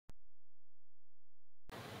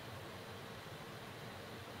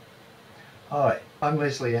Hi, I'm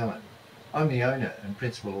Leslie Allen. I'm the owner and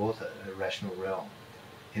principal author of Rational Realm.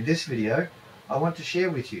 In this video, I want to share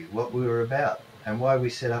with you what we were about and why we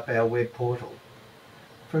set up our web portal.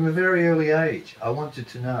 From a very early age, I wanted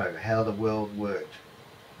to know how the world worked.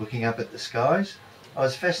 Looking up at the skies, I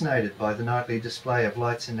was fascinated by the nightly display of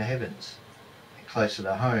lights in the heavens. And closer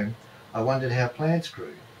to home, I wondered how plants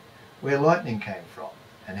grew, where lightning came from,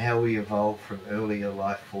 and how we evolved from earlier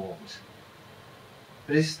life forms.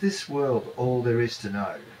 But is this world all there is to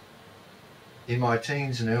know? In my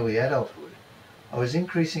teens and early adulthood, I was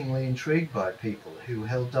increasingly intrigued by people who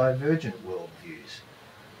held divergent worldviews.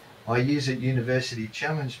 My years at university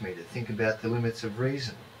challenged me to think about the limits of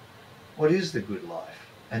reason. What is the good life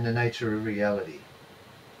and the nature of reality?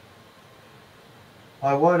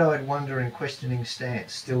 My wide-eyed wonder and questioning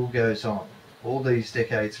stance still goes on, all these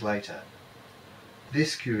decades later.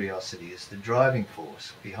 This curiosity is the driving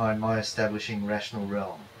force behind my establishing Rational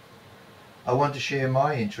Realm. I want to share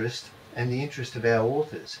my interest and the interest of our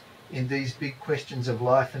authors in these big questions of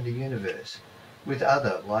life and the universe with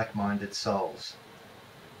other like-minded souls.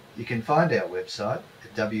 You can find our website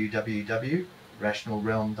at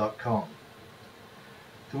www.rationalrealm.com.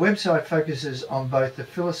 The website focuses on both the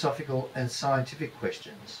philosophical and scientific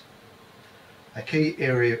questions. A key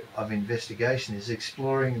area of investigation is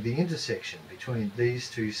exploring the intersection between these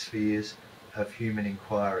two spheres of human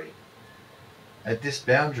inquiry. At this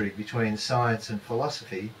boundary between science and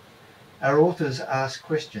philosophy, our authors ask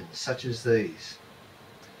questions such as these.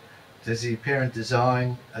 Does the apparent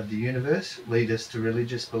design of the universe lead us to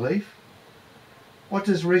religious belief? What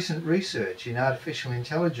does recent research in artificial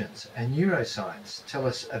intelligence and neuroscience tell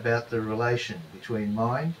us about the relation between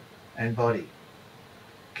mind and body?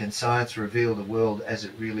 Can science reveal the world as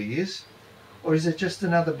it really is, or is it just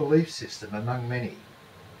another belief system among many?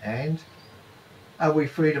 And are we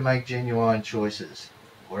free to make genuine choices,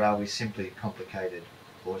 or are we simply complicated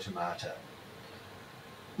automata?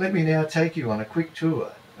 Let me now take you on a quick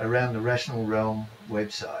tour around the Rational Realm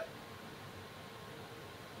website.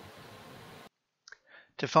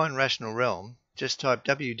 To find Rational Realm, just type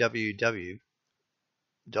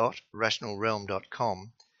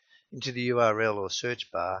www.rationalrealm.com into the URL or search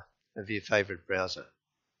bar of your favourite browser.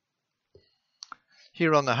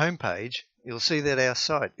 Here on the home page, you'll see that our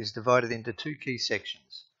site is divided into two key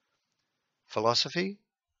sections: philosophy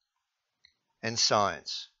and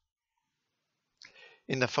science.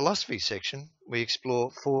 In the philosophy section, we explore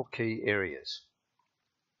four key areas.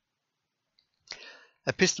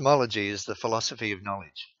 Epistemology is the philosophy of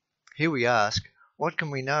knowledge. Here we ask, what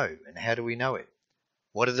can we know and how do we know it?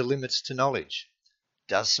 What are the limits to knowledge?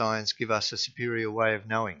 Does science give us a superior way of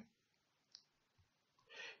knowing?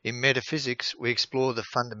 In metaphysics, we explore the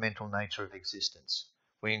fundamental nature of existence.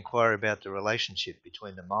 We inquire about the relationship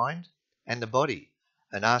between the mind and the body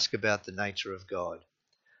and ask about the nature of God.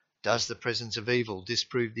 Does the presence of evil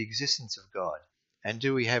disprove the existence of God? And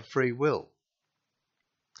do we have free will?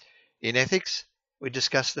 In ethics, we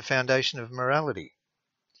discuss the foundation of morality.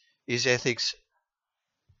 Is ethics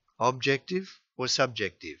objective or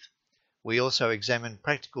subjective? We also examine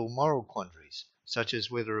practical moral quandaries, such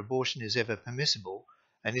as whether abortion is ever permissible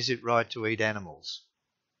and is it right to eat animals.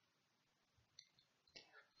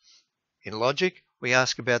 In logic, we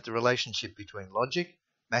ask about the relationship between logic,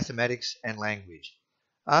 mathematics, and language.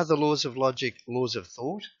 Are the laws of logic laws of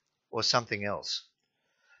thought or something else?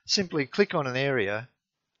 Simply click on an area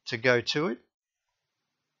to go to it,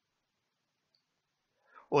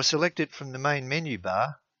 or select it from the main menu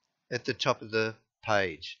bar at the top of the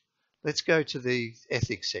page. Let's go to the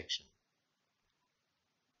ethics section.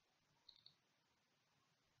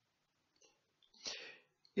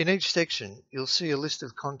 In each section, you'll see a list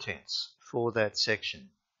of contents for that section.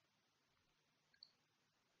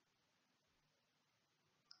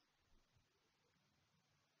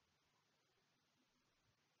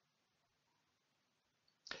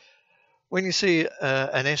 When you see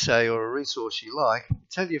an essay or a resource you like,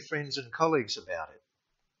 tell your friends and colleagues about it.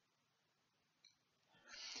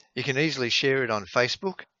 You can easily share it on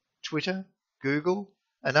Facebook, Twitter, Google,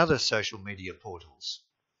 and other social media portals.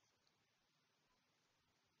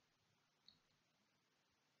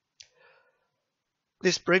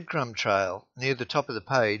 This breadcrumb trail near the top of the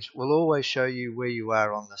page will always show you where you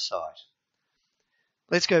are on the site.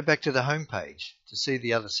 Let's go back to the home page to see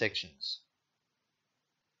the other sections.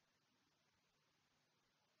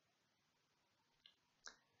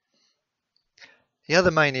 The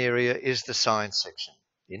other main area is the science section.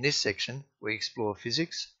 In this section, we explore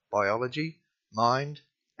physics, biology, mind,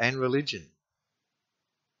 and religion.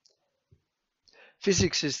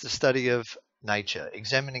 Physics is the study of nature,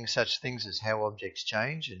 examining such things as how objects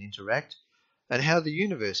change and interact, and how the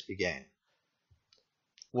universe began.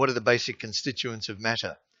 What are the basic constituents of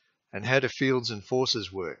matter? And how do fields and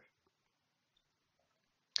forces work?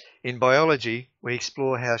 In biology, we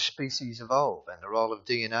explore how species evolve and the role of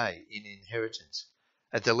DNA in inheritance.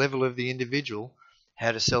 At the level of the individual,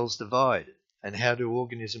 how do cells divide and how do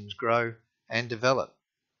organisms grow and develop?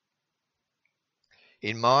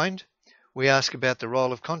 In mind, we ask about the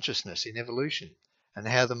role of consciousness in evolution and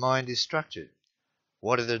how the mind is structured.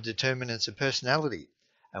 What are the determinants of personality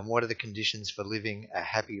and what are the conditions for living a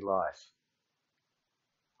happy life?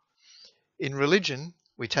 In religion,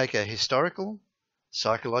 we take a historical,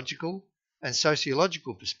 psychological, and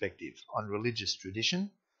sociological perspective on religious tradition,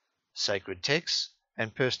 sacred texts,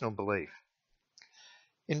 and personal belief.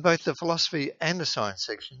 In both the philosophy and the science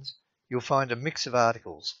sections, you'll find a mix of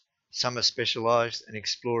articles. Some are specialised and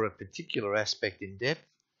explore a particular aspect in depth.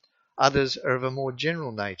 Others are of a more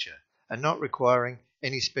general nature and not requiring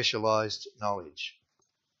any specialised knowledge.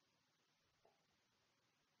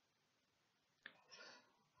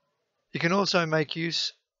 You can also make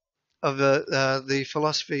use of the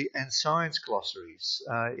philosophy and science glossaries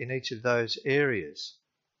in each of those areas.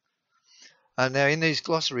 Now, in these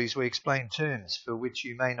glossaries, we explain terms for which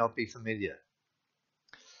you may not be familiar.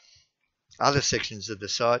 Other sections of the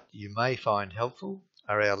site you may find helpful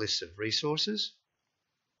are our list of resources,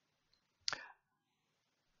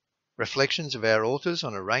 reflections of our authors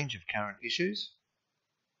on a range of current issues,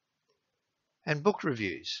 and book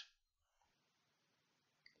reviews.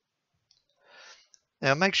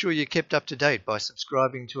 Now, make sure you're kept up to date by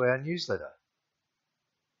subscribing to our newsletter.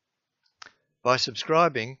 By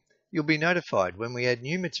subscribing, you'll be notified when we add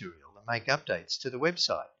new material and make updates to the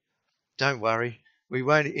website. Don't worry, we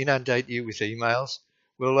won't inundate you with emails.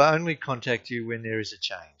 We'll only contact you when there is a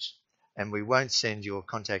change, and we won't send your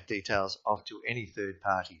contact details off to any third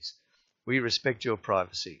parties. We respect your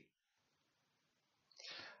privacy.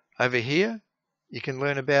 Over here, you can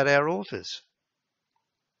learn about our authors.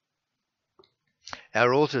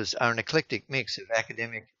 Our authors are an eclectic mix of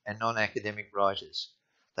academic and non-academic writers.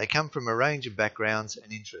 They come from a range of backgrounds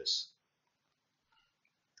and interests.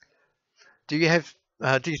 Do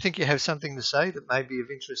you think you have something to say that may be of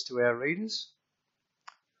interest to our readers?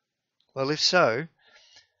 Well, if so,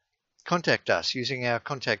 contact us using our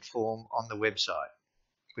contact form on the website.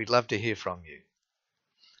 We'd love to hear from you.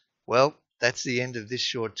 Well, that's the end of this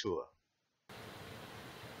short tour.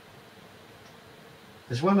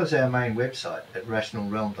 As well as our main website at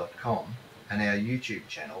rationalrealm.com and our YouTube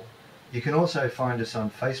channel, you can also find us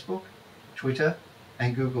on Facebook, Twitter,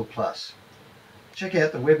 and Google+. Check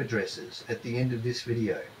out the web addresses at the end of this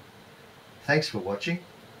video. Thanks for watching.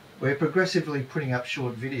 We're progressively putting up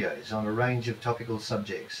short videos on a range of topical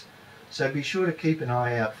subjects, so be sure to keep an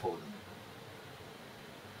eye out for them.